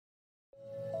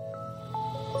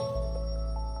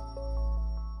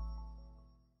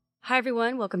Hi,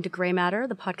 everyone. Welcome to Gray Matter,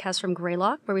 the podcast from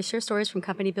Greylock, where we share stories from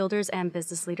company builders and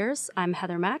business leaders. I'm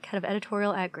Heather Mack, head of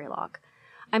editorial at Greylock.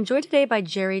 I'm joined today by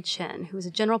Chen, who is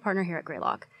a general partner here at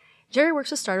Greylock. Jerry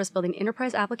works with startups building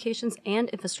enterprise applications and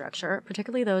infrastructure,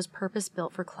 particularly those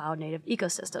purpose-built for cloud-native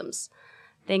ecosystems.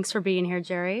 Thanks for being here,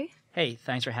 Jerry. Hey,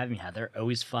 thanks for having me, Heather.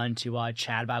 Always fun to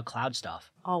chat about cloud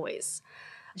stuff. Always.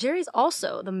 Jerry's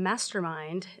also the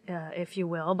mastermind, if you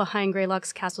will, behind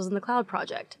Greylock's Castles in the Cloud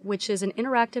project, which is an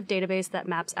interactive database that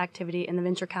maps activity in the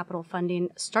venture capital funding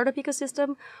startup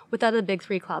ecosystem with that of the big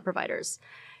three cloud providers.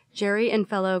 Jerry and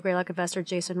fellow Greylock investor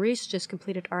Jason Reese just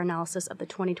completed our analysis of the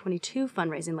 2022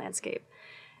 fundraising landscape.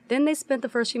 Then they spent the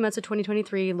first few months of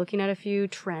 2023 looking at a few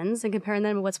trends and comparing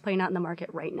them to what's playing out in the market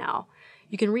right now.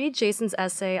 You can read Jason's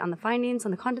essay on the findings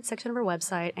on the content section of our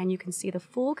website, and you can see the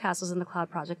full Castles in the Cloud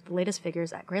project, the latest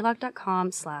figures, at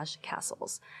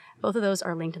greylock.com/castles. Both of those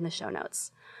are linked in the show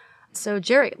notes. So,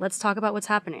 Jerry, let's talk about what's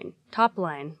happening. Top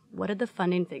line, what did the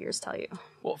funding figures tell you?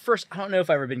 Well, first, I don't know if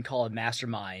I've ever been called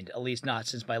mastermind, at least not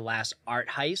since my last art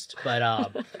heist, but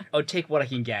I'll take what I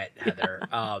can get, Heather.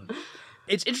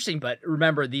 It's interesting, but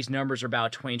remember, these numbers are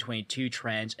about 2022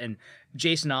 trends, and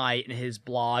Jason and I, in his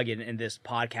blog and in this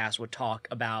podcast, would talk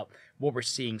about what we're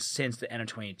seeing since the end of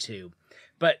 22.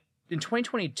 But in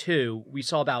 2022, we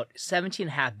saw about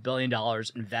 $17.5 billion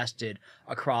invested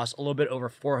across a little bit over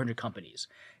 400 companies.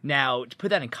 Now, to put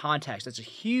that in context, that's a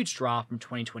huge drop from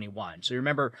 2021. So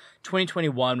remember,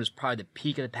 2021 was probably the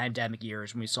peak of the pandemic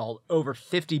years when we saw over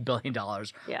 $50 billion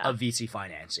of VC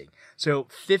financing. So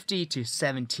 50 to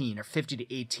 17 or 50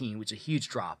 to 18 was a huge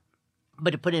drop.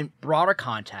 But to put in broader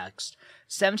context,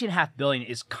 $17.5 billion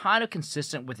is kind of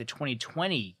consistent with the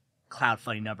 2020 cloud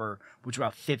funding number, which was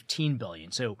about $15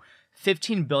 billion. So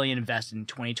 $15 billion invested in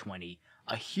 2020,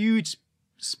 a huge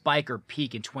spike or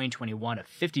peak in 2021 of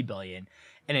 $50 billion.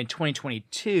 And in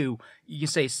 2022, you can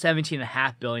say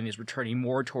 $17.5 billion is returning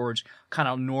more towards kind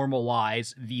of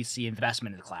normalized VC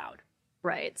investment in the cloud.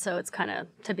 Right. So it's kind of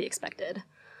to be expected.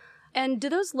 And do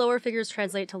those lower figures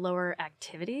translate to lower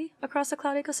activity across the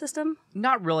cloud ecosystem?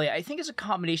 Not really. I think it's a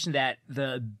combination that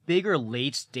the bigger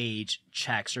late-stage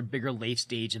checks or bigger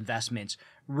late-stage investments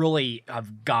really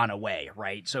have gone away,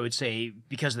 right? So it's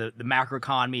because of the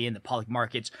macroeconomy and the public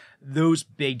markets, those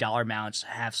big dollar amounts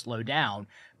have slowed down.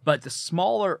 But the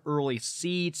smaller early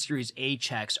seed Series A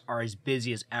checks are as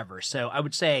busy as ever. So I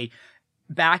would say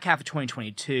back half of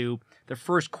 2022, the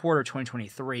first quarter of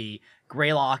 2023,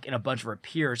 Greylock and a bunch of our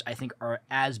peers, I think, are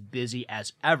as busy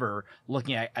as ever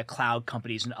looking at cloud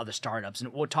companies and other startups.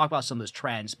 And we'll talk about some of those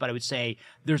trends, but I would say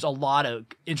there's a lot of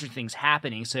interesting things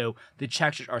happening. So the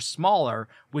checks are smaller,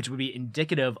 which would be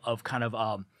indicative of kind of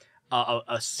a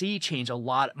sea change, a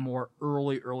lot more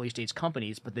early stage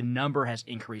companies, but the number has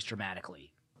increased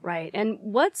dramatically. Right. And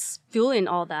what's fueling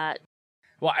all that?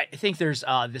 Well, I think there's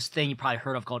this thing you probably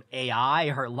heard of called AI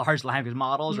or large language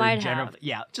models. Might or have.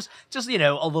 Yeah, just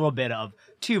a little bit of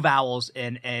two vowels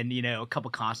and a couple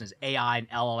consonants, AI and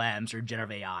LLMs or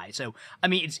generative AI. So, I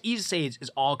mean, it's easy to say it's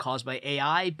all caused by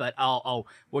AI, but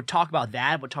we'll talk about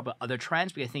that. We'll talk about other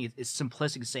trends, because I think it's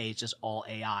simplistic to say it's just all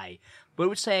AI. But I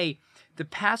would say the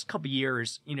past couple of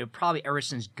years, probably ever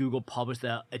since Google published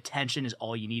the attention is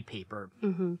all you need paper,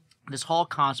 this whole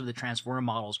concept of the transformer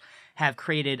models have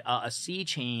created a sea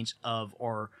change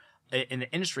in the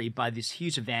industry by this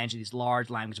huge advantage of these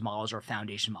large language models or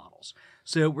foundation models.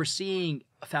 So we're seeing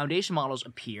foundation models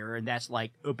appear, and that's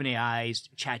like OpenAI's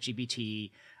ChatGPT.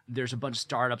 There's a bunch of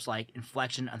startups like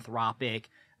Inflection, Anthropic,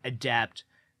 Adept,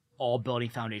 all building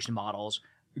foundation models.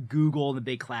 Google and the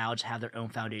big clouds have their own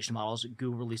foundation models.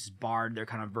 Google releases Bard, their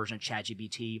kind of version of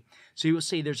ChatGPT. So you will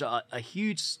see there's a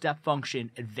huge step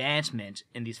function advancement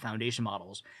in these foundation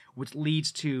models, which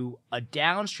leads to a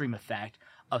downstream effect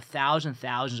of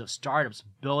thousands of startups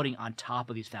building on top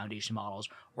of these foundation models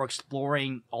or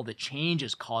exploring all the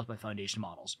changes caused by foundation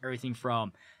models. Everything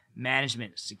from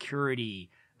management, security,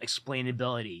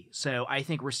 explainability. So I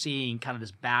think we're seeing kind of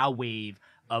this bow wave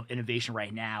of innovation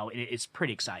right now, and it's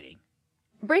pretty exciting.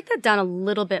 Break that down a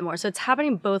little bit more. So it's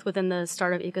happening both within the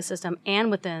startup ecosystem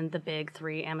and within the big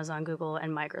three, Amazon, Google,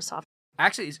 and Microsoft.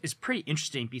 Actually, it's pretty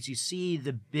interesting because you see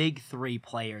the big three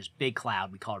players, big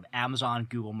cloud, we call them Amazon,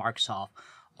 Google, Microsoft,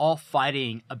 all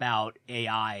fighting about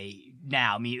AI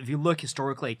now. I mean, if you look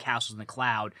historically at Castles in the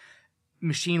Cloud,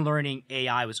 machine learning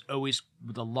AI was always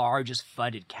the largest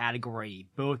funded category,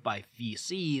 both by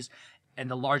VCs and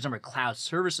the large number of cloud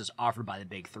services offered by the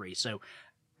big three. So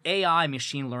AI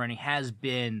machine learning has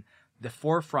been the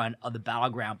forefront of the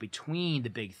battleground between the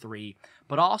big three,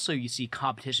 but also you see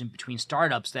competition between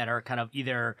startups that are kind of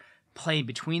either playing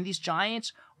between these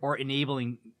giants or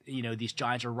enabling, these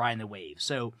giants are riding the wave.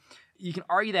 So you can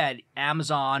argue that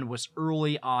Amazon was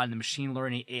early on the machine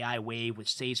learning AI wave with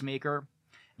SageMaker,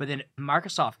 but then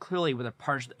Microsoft, clearly with a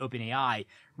partnership with OpenAI,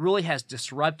 really has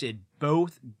disrupted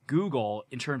both Google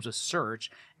in terms of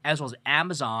search as well as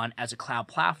Amazon as a cloud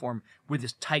platform with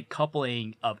this tight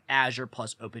coupling of Azure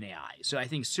plus OpenAI. So I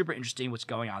think super interesting what's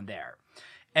going on there.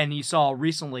 And you saw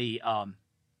recently,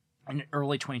 in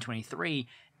early 2023,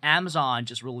 Amazon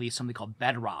just released something called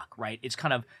Bedrock, right? It's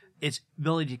kind of its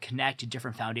ability to connect to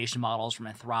different foundation models from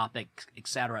Anthropic, et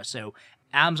cetera. So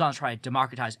Amazon's trying to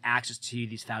democratize access to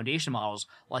these foundation models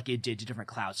like it did to different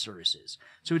cloud services.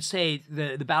 So I'd say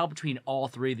the battle between all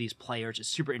three of these players is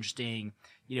super interesting.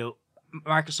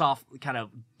 Microsoft kind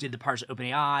of did the parts of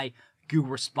OpenAI,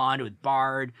 Google responded with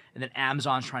Bard, and then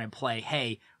Amazon's trying to play,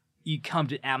 hey, you come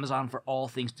to Amazon for all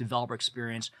things developer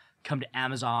experience, come to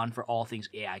Amazon for all things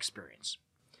AI experience.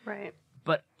 Right.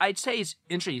 But I'd say it's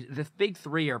interesting. The big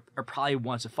three are probably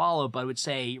ones to follow, but I would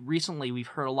say recently we've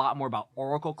heard a lot more about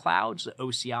Oracle Clouds, the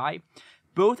OCI,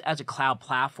 both as a cloud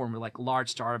platform with like large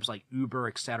startups like Uber,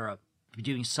 et cetera,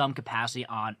 doing some capacity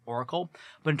on Oracle.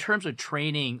 But in terms of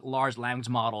training large language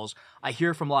models, I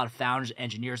hear from a lot of founders and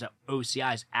engineers that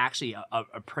OCI is actually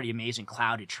a pretty amazing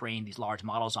cloud to train these large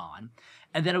models on.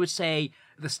 And then I would say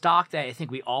the stock that I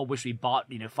think we all wish we bought,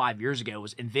 5 years ago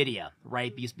was NVIDIA,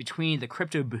 right? Because between the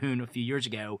crypto boom a few years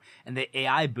ago and the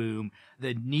AI boom,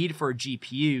 the need for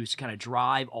GPUs to kind of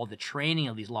drive all the training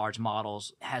of these large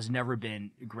models has never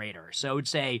been greater. So I would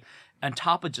say on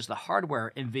top of just the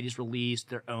hardware, NVIDIA's released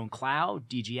their own cloud,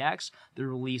 DGX. They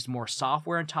released more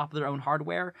software on top of their own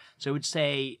hardware. So I would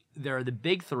say they're the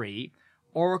big three.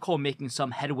 Oracle making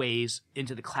some headways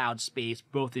into the cloud space,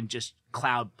 both in just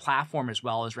cloud platform as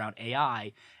well as around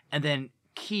AI. And then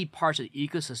key parts of the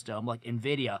ecosystem, like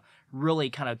NVIDIA, really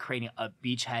kind of creating a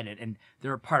beachhead, and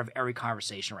they're a part of every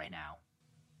conversation right now.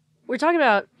 We're talking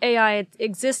about AI. It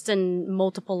exists in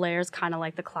multiple layers, kind of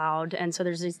like the cloud. And so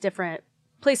there's these different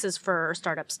places for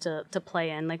startups to play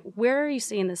in. Like, where are you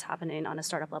seeing this happening on a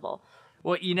startup level?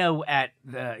 Well, at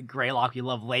the Greylock, we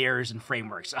love layers and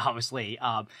frameworks, obviously.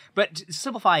 But to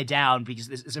simplify it down, because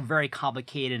this is a very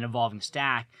complicated and evolving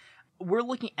stack, we're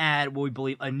looking at what we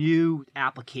believe a new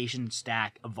application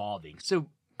stack evolving. So,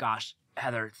 gosh,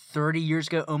 Heather, 30 years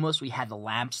ago almost, we had the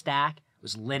LAMP stack. It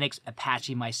was Linux,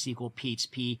 Apache, MySQL,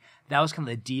 PHP. That was kind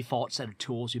of the default set of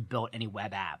tools you built any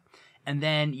web app. And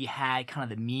then you had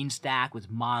kind of the mean stack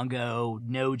with Mongo,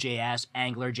 Node.js,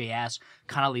 AngularJS,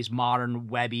 kind of these modern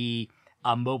webby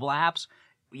mobile apps.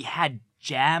 We had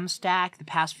Jamstack the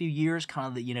past few years, kind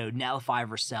of the, Netlify,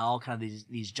 Vercel, kind of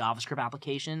these JavaScript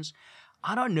applications.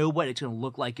 I don't know what it's going to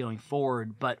look like going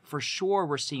forward, but for sure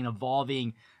we're seeing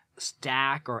evolving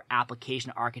stack or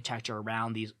application architecture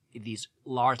around these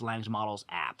large language models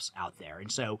apps out there.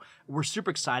 And so we're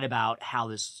super excited about how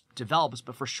this develops,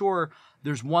 but for sure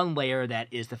there's one layer that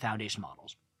is the foundation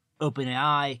models.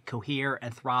 OpenAI, Cohere,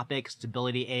 Anthropic,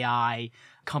 Stability AI,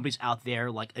 companies out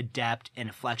there like Adept and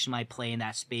Inflection might play in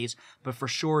that space, but for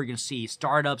sure you're going to see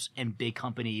startups and big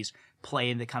companies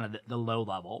play in the kind of the low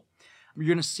level. You're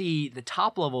going to see the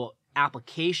top level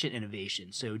application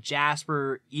innovation. So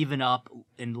Jasper, Even Up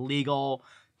in legal,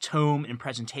 Tome in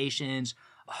presentations,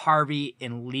 Harvey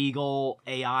in legal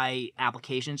AI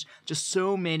applications. Just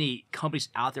so many companies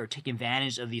out there taking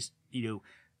advantage of these,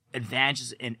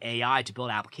 advantages in AI to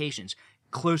build applications.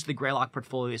 Close to the Greylock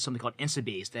portfolio is something called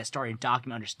Instabase that's starting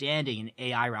document understanding and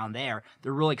AI around there.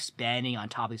 They're really expanding on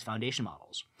top of these foundation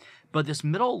models. But this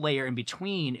middle layer in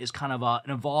between is kind of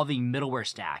an evolving middleware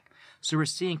stack. So we're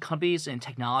seeing companies and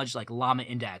technologies like Llama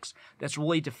Index that's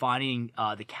really defining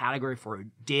the category for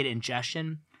data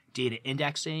ingestion, data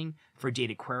indexing, for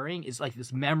data querying. Is like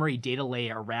this memory data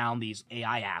layer around these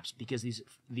AI apps, because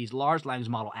these large language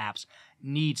model apps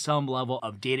need some level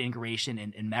of data integration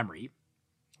and memory.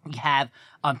 We have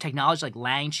technology like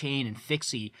LangChain and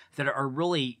Fixie that are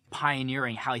really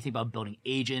pioneering how you think about building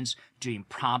agents, doing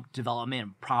prompt development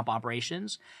and prompt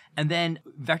operations. And then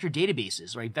vector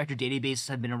databases, right? Vector databases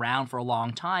have been around for a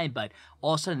long time, but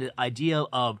all of a sudden the idea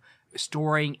of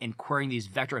storing and querying these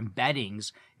vector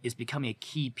embeddings is becoming a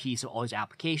key piece of all these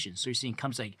applications. So you're seeing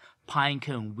companies like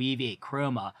Pinecone, Weave8,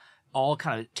 Chroma, all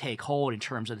kind of take hold in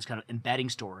terms of this kind of embedding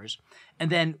stores. And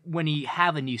then when you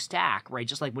have a new stack, right,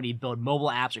 just like when you build mobile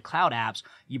apps or cloud apps,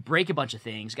 you break a bunch of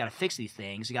things, you got to fix these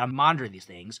things, you got to monitor these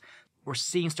things. We're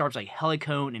seeing startups like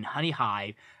Helicone and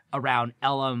Honeyhive around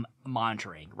LM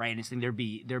monitoring, right? And it's there'd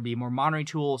be more monitoring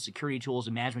tools, security tools,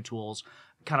 and management tools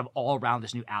kind of all around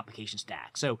this new application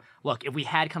stack. So look, if we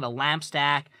had kind of LAMP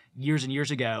stack years and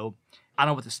years ago, I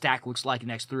don't know what the stack looks like in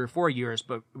the next 3 or 4 years,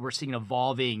 but we're seeing an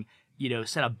evolving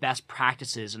set of best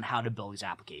practices on how to build these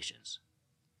applications.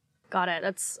 Got it.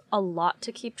 That's a lot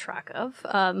to keep track of.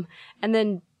 And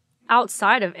then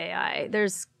outside of AI,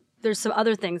 there's some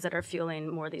other things that are fueling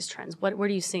more of these trends. What are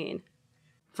you seeing?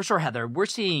 For sure, Heather, we're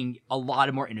seeing a lot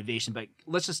of more innovation, but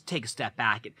let's just take a step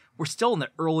back. We're still in the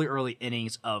early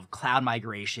innings of cloud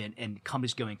migration and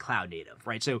companies going cloud native,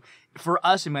 right? So for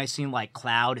us, it might seem like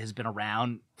cloud has been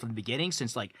around from the beginning,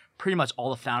 since like pretty much all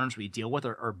the founders we deal with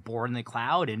are born in the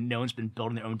cloud, and no one's been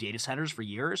building their own data centers for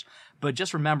years. But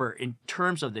just remember, in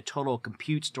terms of the total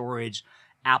compute storage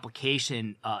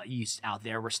application use out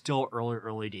there, we're still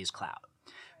early days cloud.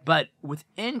 But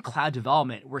within cloud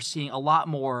development, we're seeing a lot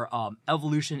more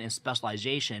evolution and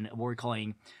specialization, what we're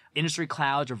calling industry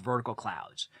clouds or vertical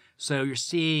clouds. So you're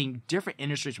seeing different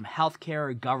industries from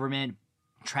healthcare, government,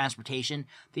 transportation.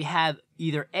 They have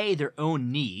either their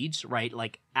own needs, right,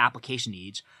 like application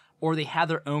needs, or they have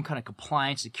their own kind of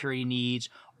compliance, security needs,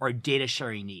 or data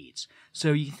sharing needs.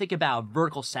 So you think about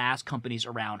vertical SaaS companies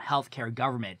around healthcare,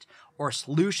 government, or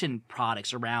solution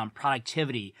products around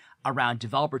productivity, around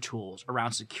developer tools,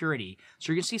 around security.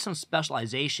 So you're going to see some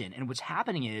specialization. And what's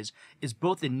happening is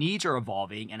both the needs are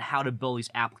evolving and how to build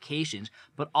these applications,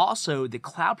 but also the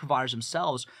cloud providers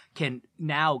themselves can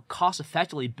now cost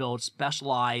effectively build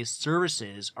specialized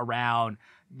services around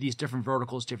these different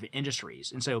verticals, different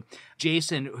industries. And so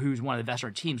Jason, who's one of the investors on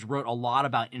our teams, wrote a lot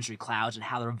about industry clouds and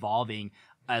how they're evolving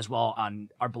as well on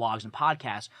our blogs and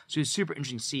podcasts. So it's super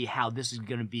interesting to see how this is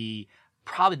going to be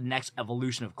probably the next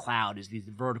evolution of cloud, is these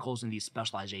verticals and these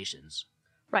specializations.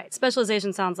 Right.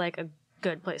 Specialization sounds like a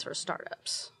good place for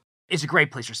startups. It's a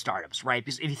great place for startups, right?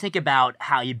 Because if you think about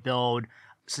how you build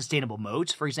sustainable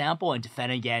moats, for example, and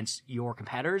defend against your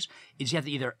competitors, is you have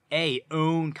to either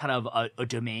own kind of a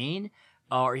domain,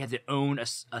 or you have to own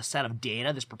a set of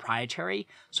data that's proprietary.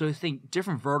 So I think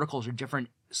different verticals are different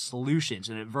solutions,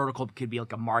 and a vertical could be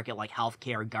like a market like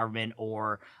healthcare, government,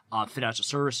 or financial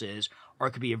services, or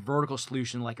it could be a vertical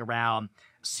solution like around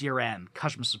CRM,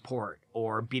 customer support,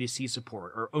 or B2C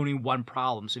support, or owning one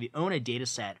problem. So if you own a data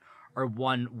set or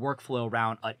one workflow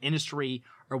around an industry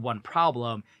or one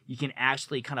problem, you can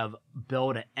actually kind of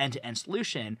build an end-to-end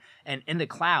solution. And in the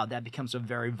cloud, that becomes a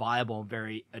very viable,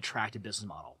 very attractive business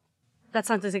model. That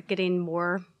sounds like it's getting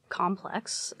more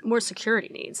complex, more security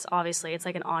needs. Obviously, it's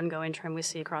like an ongoing trend we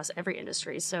see across every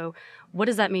industry. So what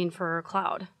does that mean for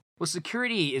cloud? Well,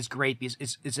 security is great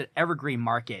because it's an evergreen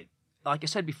market. Like I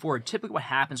said before, typically what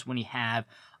happens when you have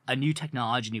a new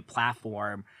technology, new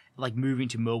platform, like moving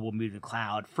to mobile, moving to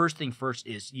cloud, first thing first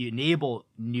is you enable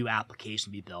new applications to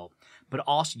be built, but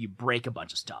also you break a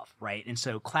bunch of stuff, right? And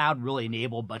so cloud really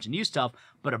enabled a bunch of new stuff,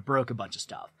 but it broke a bunch of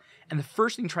stuff. And the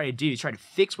first thing to try to do is try to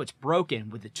fix what's broken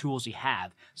with the tools you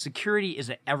have. Security is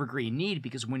an evergreen need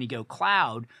because when you go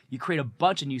cloud, you create a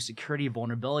bunch of new security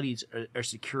vulnerabilities or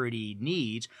security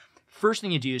needs. First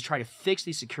thing you do is try to fix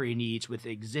these security needs with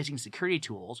existing security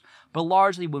tools. But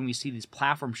largely when we see these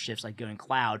platform shifts like going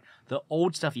cloud, the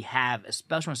old stuff you have,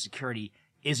 especially on security,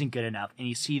 isn't good enough. And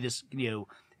you see this,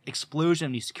 explosion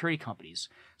of these security companies.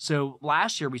 So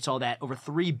last year we saw that over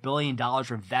 $3 billion were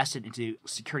invested into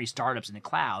security startups in the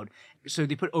cloud. So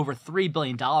they put over $3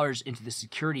 billion into the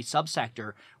security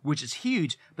subsector, which is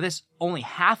huge, but that's only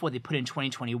half what they put in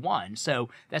 2021. So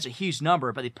that's a huge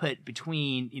number, but they put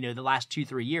between, the last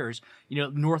 2-3 years,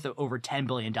 north of over $10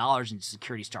 billion into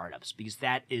security startups, because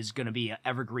that is going to be an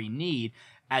evergreen need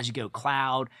as you go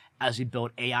cloud, as you build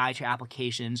AI to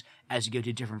applications, as you go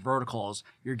to different verticals,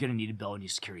 you're going to need to build new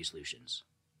security solutions.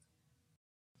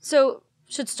 So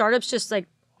should startups just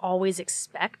always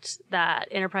expect that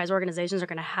enterprise organizations are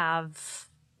going to have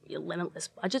limitless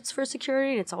budgets for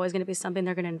security, and it's always going to be something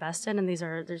they're going to invest in, and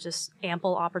there's just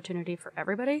ample opportunity for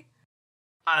everybody?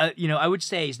 I would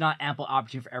say it's not ample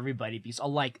opportunity for everybody because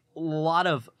unlike a lot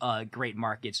of great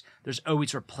markets, there's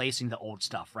always replacing the old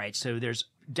stuff, right? So there's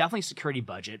definitely security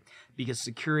budget because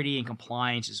security and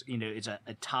compliance is, is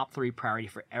a top 3 priority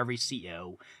for every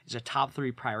CEO. It's a top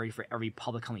 3 priority for every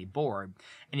public company board.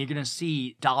 And you're going to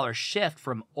see dollars shift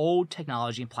from old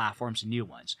technology and platforms to new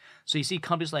ones. So you see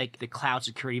companies like the cloud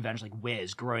security vendors like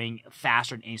Wiz growing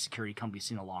faster than any security company we've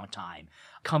seen in a long time.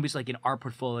 Companies like in our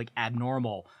portfolio, like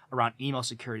Abnormal around email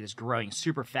security is growing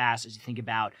super fast as you think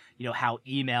about, how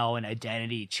email and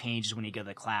identity changes when you go to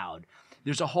the cloud.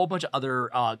 There's a whole bunch of other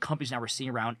companies now we're seeing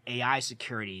around AI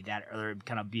security that are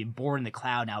kind of being born in the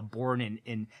cloud now, born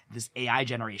in this AI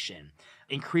generation.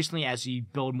 Increasingly, as you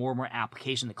build more and more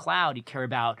applications in the cloud, you care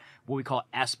about what we call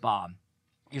SBOM,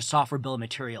 your software bill of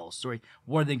materials. So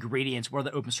what are the ingredients, what are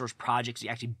the open source projects you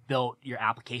actually built your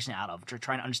application out of, to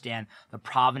try to understand the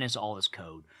provenance of all this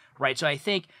code. right? So I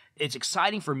think it's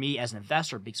exciting for me as an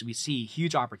investor because we see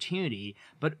huge opportunity,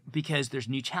 but because there's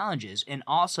new challenges. And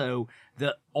also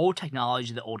the old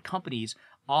technology, the old companies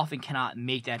often cannot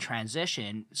make that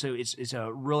transition. So it's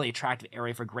a really attractive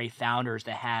area for great founders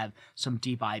that have some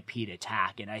deep IP to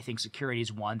attack. And I think security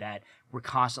is one that we're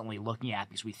constantly looking at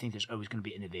because we think there's always going to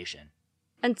be innovation.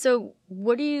 And so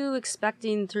what are you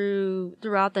expecting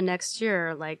throughout the next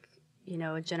year? Like,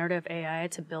 generative AI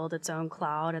to build its own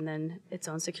cloud and then its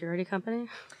own security company?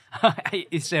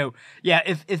 So yeah,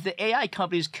 if the AI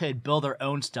companies could build their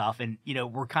own stuff, and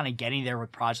we're kind of getting there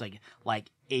with projects like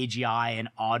AGI and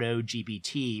Auto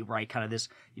GPT, right? Kind of this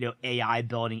AI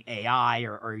building AI,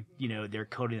 or they're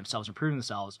coding themselves, improving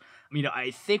themselves.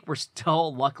 I think we're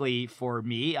still, luckily for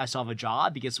me, I still have a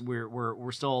job because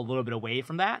we're still a little bit away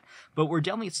from that, but we're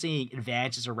definitely seeing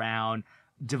advances around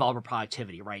developer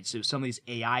productivity, right? So some of these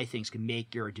AI things can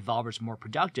make your developers more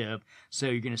productive. So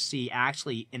you're going to see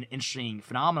actually an interesting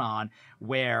phenomenon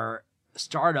where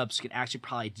startups can actually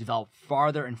probably develop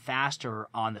farther and faster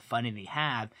on the funding they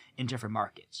have in different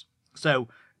markets. So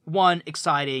one,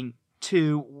 exciting.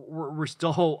 Two, we're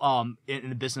still in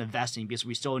the business of investing because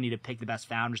we still need to pick the best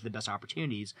founders, the best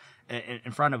opportunities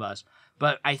in front of us.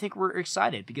 But I think we're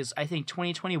excited because I think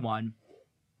 2021,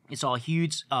 it saw a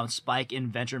huge spike in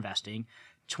venture investing.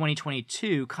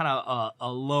 2022, kind of a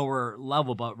lower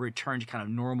level, but returned to kind of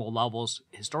normal levels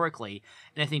historically.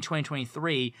 And I think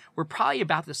 2023, we're probably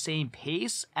about the same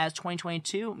pace as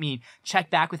 2022. I mean, check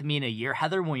back with me in a year,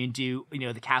 Heather, when you do,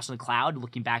 the Castle in the Cloud,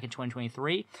 looking back in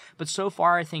 2023. But so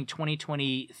far, I think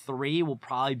 2023 will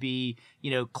probably be,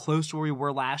 close to where we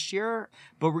were last year.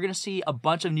 But we're going to see a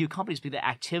bunch of new companies because the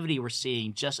activity we're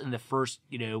seeing just in the first,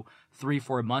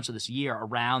 3-4 months of this year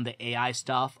around the AI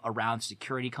stuff, around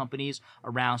security companies,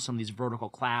 around some of these vertical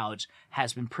clouds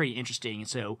has been pretty interesting. And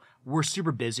so we're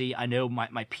super busy. I know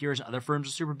my peers and other firms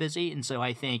are super busy. And so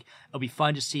I think it'll be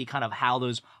fun to see kind of how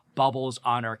those bubbles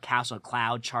on our Castle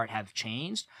Cloud chart have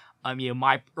changed.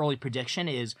 My early prediction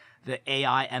is the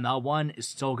AI ML one is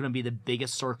still going to be the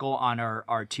biggest circle on our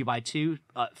 2x2.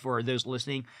 For those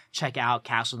listening, check out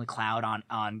Castle in the Cloud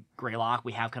on Greylock.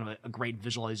 We have kind of a great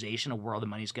visualization of where all the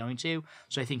money's going to.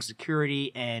 So I think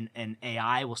security and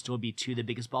AI will still be two of the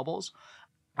biggest bubbles.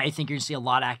 I think you're going to see a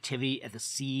lot of activity at the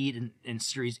seed and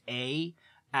Series A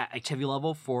activity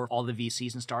level for all the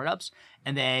VCs and startups.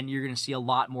 And then you're going to see a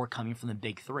lot more coming from the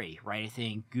big three, right? I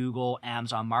think Google,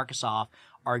 Amazon, Microsoft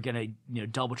are going to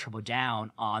double, triple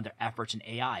down on their efforts in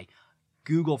AI.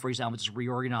 Google, for example, just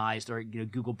reorganized their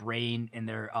Google Brain and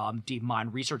their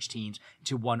DeepMind research teams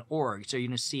into one org. So you're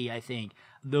going to see, I think,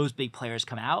 those big players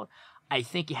come out. I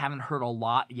think you haven't heard a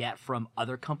lot yet from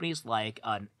other companies like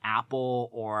an Apple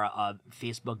or a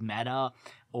Facebook Meta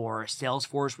or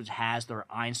Salesforce, which has their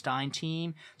Einstein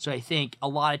team. So I think a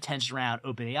lot of tension around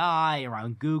OpenAI,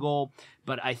 around Google,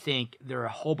 but I think there are a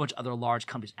whole bunch of other large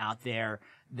companies out there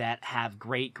that have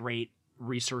great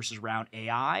resources around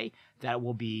AI that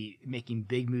will be making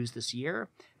big moves this year.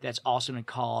 That's also going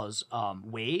to cause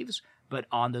waves, but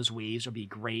on those waves will be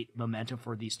great momentum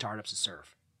for these startups to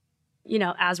serve.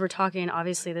 As we're talking,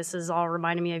 obviously this is all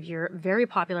reminding me of your very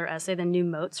popular essay, The New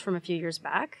Moats, from a few years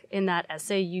back. In that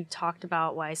essay, you talked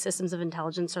about why systems of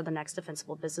intelligence are the next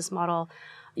defensible business model.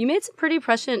 You made some pretty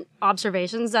prescient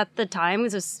observations at the time.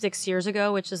 This was 6 years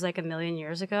ago, which is like a million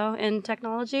years ago in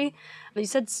technology. But you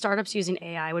said startups using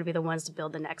AI would be the ones to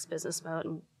build the next business moat.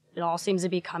 And it all seems to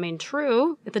be coming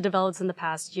true with the developments in the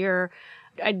past year.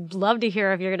 I'd love to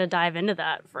hear if you're going to dive into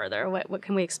that further. What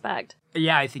can we expect?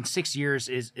 Yeah, I think 6 years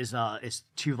is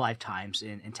 2 lifetimes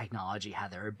in technology,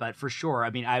 Heather. But for sure, I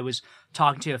mean, I was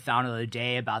talking to a founder the other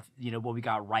day about what we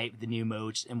got right with the new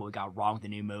moats and what we got wrong with the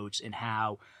new moats, and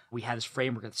how we had this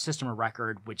framework of the system of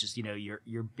record, which is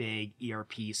your big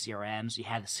ERP CRMs. You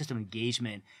had the system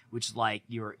engagement, which is like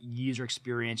your user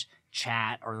experience,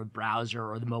 chat, or the browser,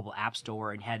 or the mobile app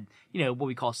store, and you had what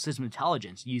we call system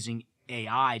intelligence, using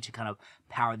AI to kind of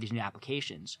power these new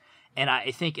applications. And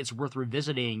I think it's worth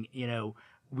revisiting,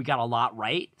 we got a lot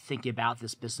right thinking about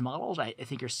this business models. I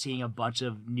think you're seeing a bunch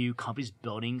of new companies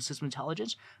building system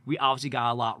intelligence. We obviously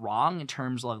got a lot wrong in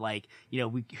terms of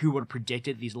who would have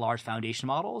predicted these large foundation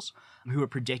models, who would have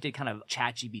predicted kind of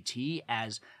ChatGPT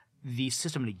as the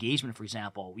system of engagement, for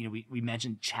example. We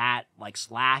mentioned chat like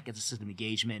Slack as a system of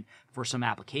engagement for some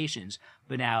applications,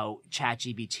 but now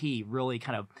ChatGPT really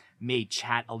kind of made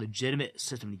chat a legitimate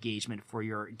system of engagement for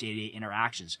your day-to-day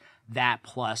interactions. That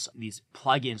plus these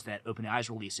plugins that OpenAI is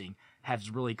releasing has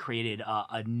really created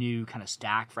a new kind of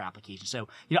stack for applications. So,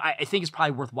 I think it's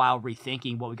probably worthwhile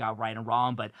rethinking what we got right and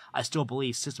wrong, but I still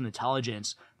believe system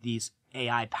intelligence, these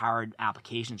AI-powered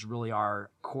applications really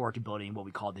are core to building what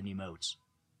we call the new moats.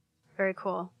 Very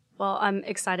cool. Well, I'm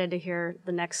excited to hear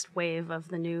the next wave of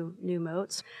the new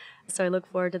moats. So I look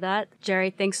forward to that.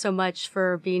 Jerry, thanks so much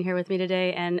for being here with me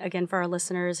today. And again, for our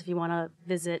listeners, if you want to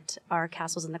visit our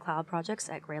Castles in the Cloud projects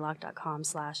at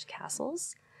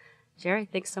greylock.com/castles. Jerry,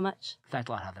 thanks so much. Thanks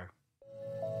a lot, Heather.